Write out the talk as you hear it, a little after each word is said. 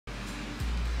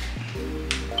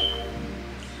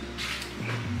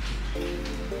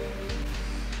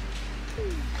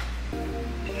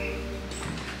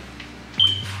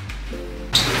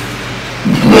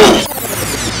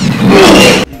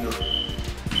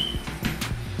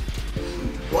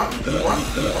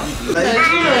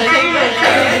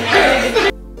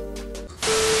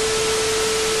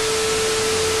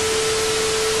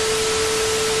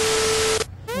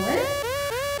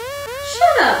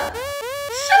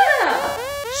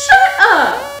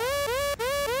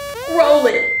Roll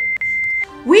it.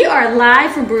 We are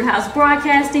live from Brewhouse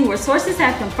Broadcasting, where sources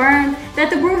have confirmed that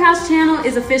the Brewhouse channel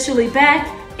is officially back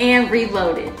and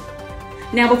reloaded.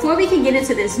 Now, before we can get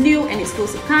into this new and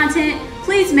exclusive content,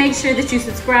 please make sure that you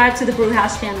subscribe to the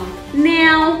Brewhouse channel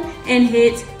now and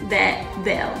hit that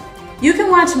bell. You can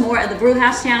watch more of the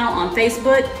Brewhouse channel on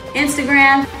Facebook,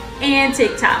 Instagram, and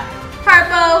TikTok.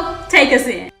 Harpo, take us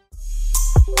in.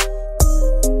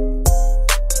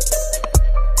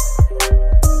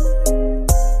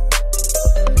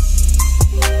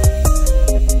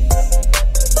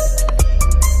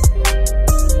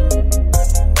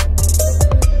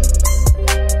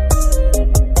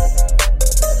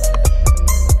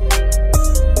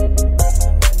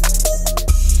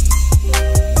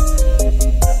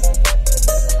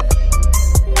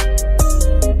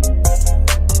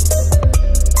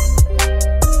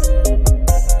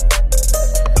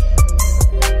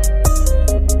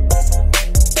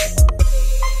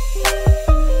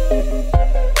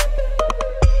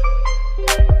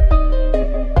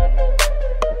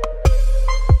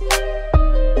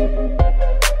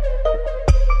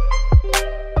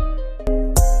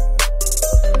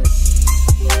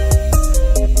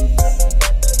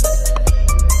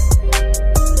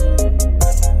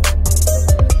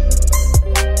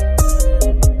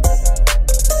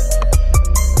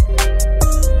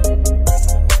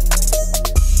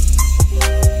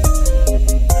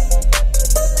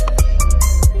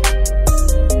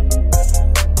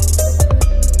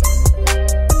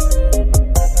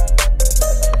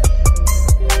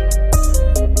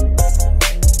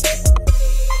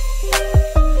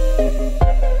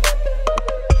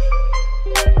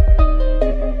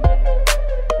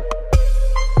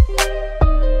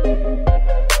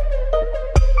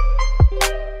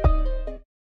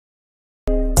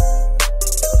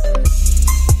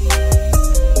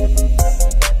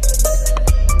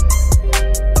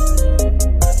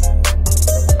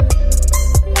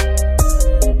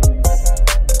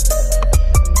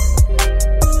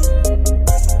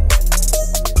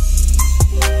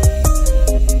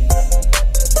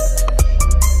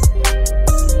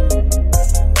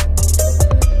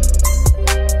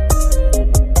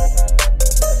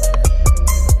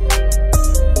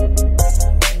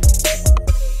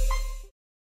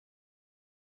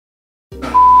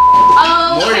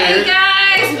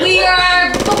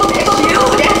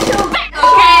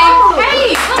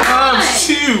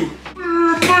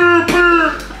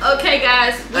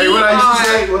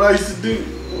 What I used to do.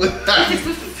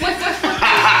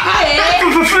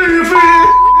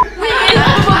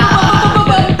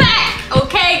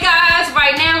 Okay, guys,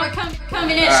 right now we're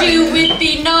coming at you with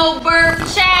the No Burp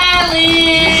Challenge.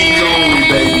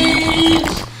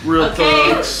 Real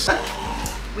thugs.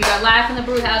 We are live from the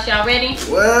Brewhouse. Y'all ready?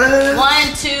 What?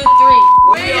 1, 2, 3.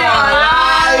 We are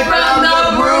live from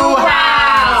the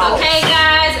Brewhouse. Okay,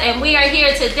 guys, and we are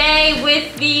here today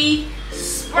with the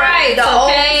Sprite,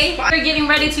 okay? We're getting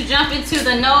ready to jump into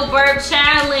the No Burp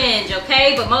Challenge,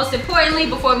 okay? But most importantly,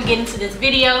 before we get into this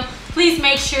video, please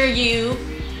make sure you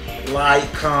like,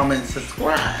 comment,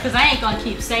 subscribe. Because I ain't gonna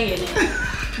keep saying it.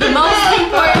 The most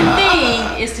important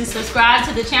thing is to subscribe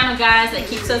to the channel, guys. That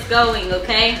keeps us going,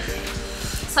 okay?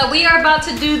 So we are about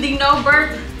to do the No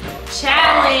Burp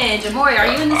Challenge. Amori, are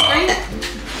you in the screen?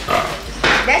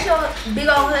 That's your big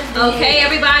old husband. Okay,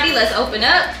 everybody, let's open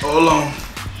up. Hold on.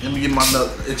 Let me get my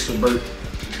extra burp.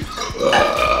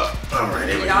 Alright,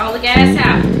 there we Get go. all the gas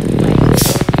out.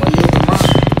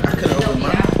 I could open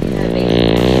mine.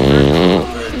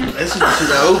 That's what you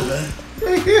got open.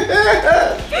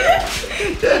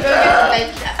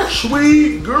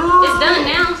 Sweet girl. It's done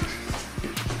now.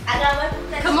 I got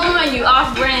one. Come on, you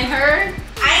off-brand herd.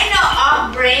 I ain't no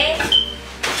off-brand.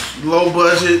 Low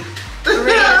budget. Real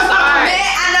sorry.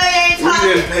 Man, I know you ain't We talking.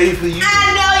 didn't pay for you. I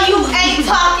know you ain't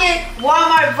talking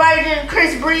Walmart version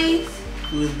Chris Breeze.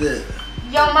 Who is that?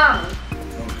 Your mama.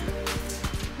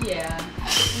 Yeah.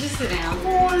 Just sit down. So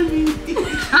you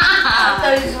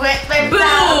sweat, baby.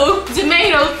 Boo!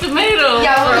 Tomato.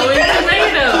 Yeah,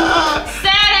 Tomato.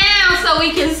 Sit down so we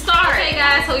can start. Okay,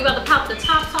 guys, so we about to pop the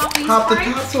tops off these Pop the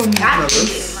Sprites. tops on these I brothers.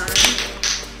 did,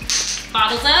 man.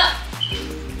 Bottles up.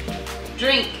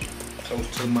 Drink.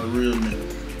 Toast to my real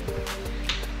nigga.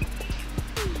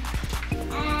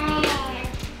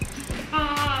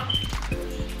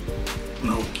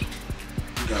 No, you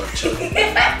gotta chill.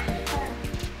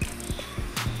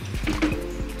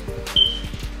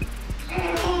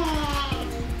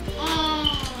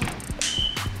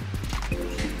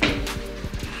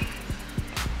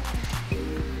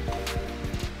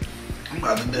 I'm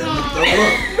about to damn throw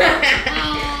up.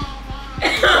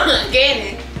 Get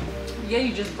it. Yeah,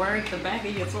 you just burned the back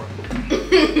of your throat.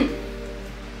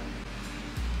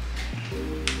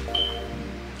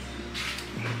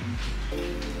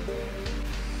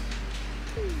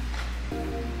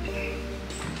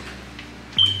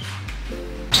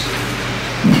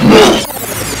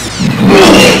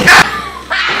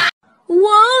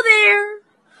 Whoa there.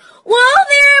 Whoa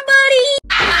there, buddy.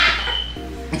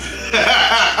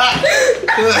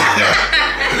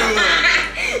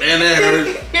 And that hurt.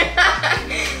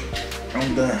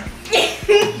 I'm done.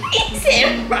 He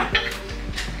said, "Right."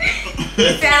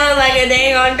 He sounded like a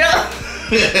dang on dog.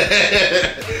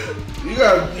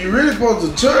 You really supposed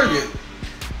to chug it.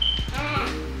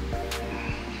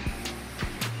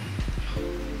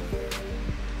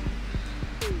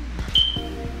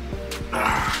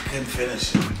 Couldn't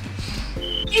finish it.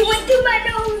 It went through my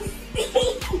nose.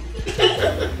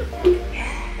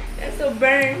 That's so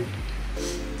burn.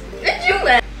 What you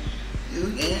laugh? You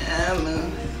can have me.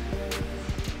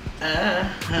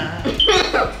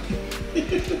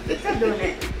 Stop doing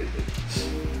that.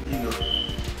 You know.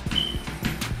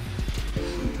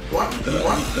 What?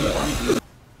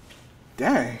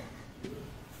 Dang.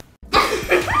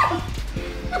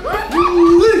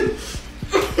 Ooh-wee.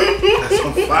 That's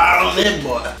some fire on that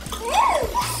boy.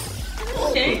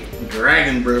 Okay.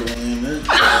 Dragon breath on that.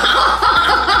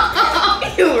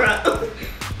 You wrong.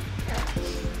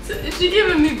 She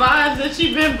giving me vibes that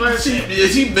she been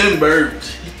burping. She been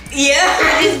burped. Yeah,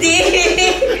 I just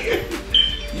did.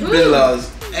 You been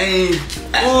lost. Ain't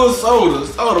full soda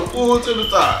full to the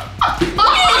top.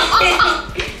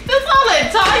 That's all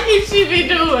that talking she be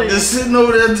doing. Just sitting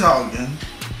over there talking.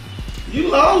 You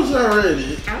lost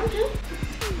already. I don't know.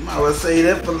 Might well say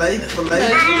that for later. Who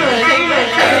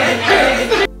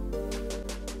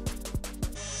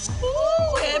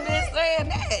had been saying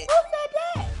that?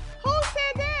 Who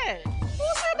said that? Who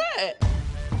said that?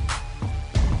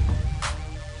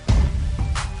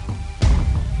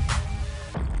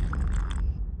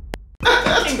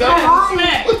 Go ahead and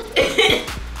smack.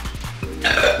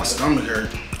 My stomach hurt.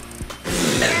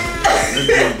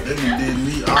 That did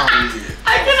me all weird. I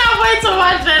cannot wait to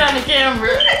watch that on the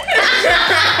camera.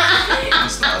 I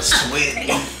started sweating.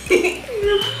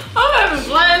 I'm having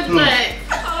flashbacks.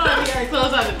 Oh, we gotta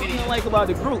close out the video. I like about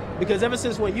the group because ever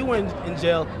since when you were in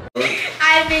jail,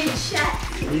 I've been shot.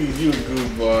 You a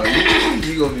good boy.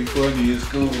 You gonna be funny in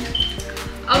school.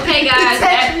 Okay, guys.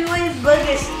 Touch me with his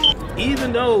boogers.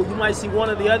 even though you might see one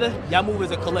or the other, y'all move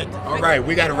as a collective. All right,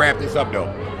 we gotta wrap this up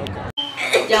though.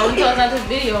 Y'all want to talk about this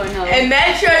video or no? And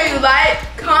make sure you like,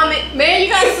 comment. Man, you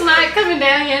got a snot coming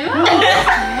down here. No.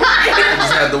 I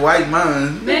just had the white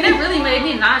mind. Man, that really made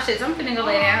me nauseous. I'm finna go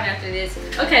lay down after this.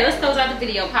 Okay, let's close out the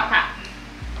video. Pop, pop.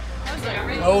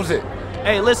 Close it.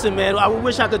 Hey, listen, man. I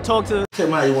wish I could talk to. Tell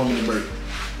me how you want me to break.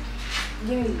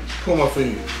 Give me. Pull my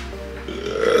finger.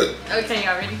 Okay,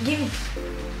 y'all ready? Give me.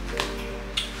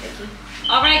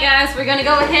 All right, guys, we're gonna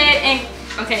go ahead and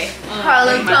okay.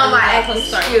 Harlem, tell my acting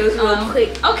skills real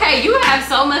quick. Okay, you have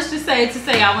so much to say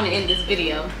I want to end this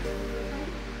video.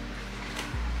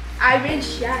 I've been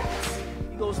shot.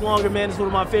 It goes longer, man. It's one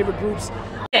of my favorite groups.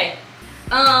 Okay.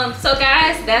 So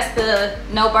guys, that's the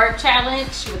no burp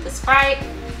challenge with the Sprite.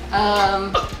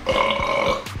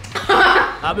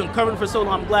 I've been covering for so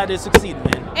long. I'm glad they succeeded,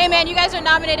 man. Hey man, you guys are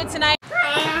nominated tonight.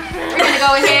 We're gonna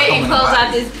go ahead and close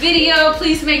out this video.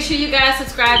 Please make sure you guys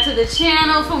subscribe to the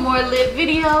channel for more lit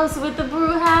videos with the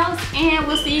Brewhouse, and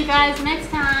we'll see you guys next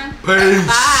time. Peace.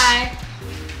 Bye.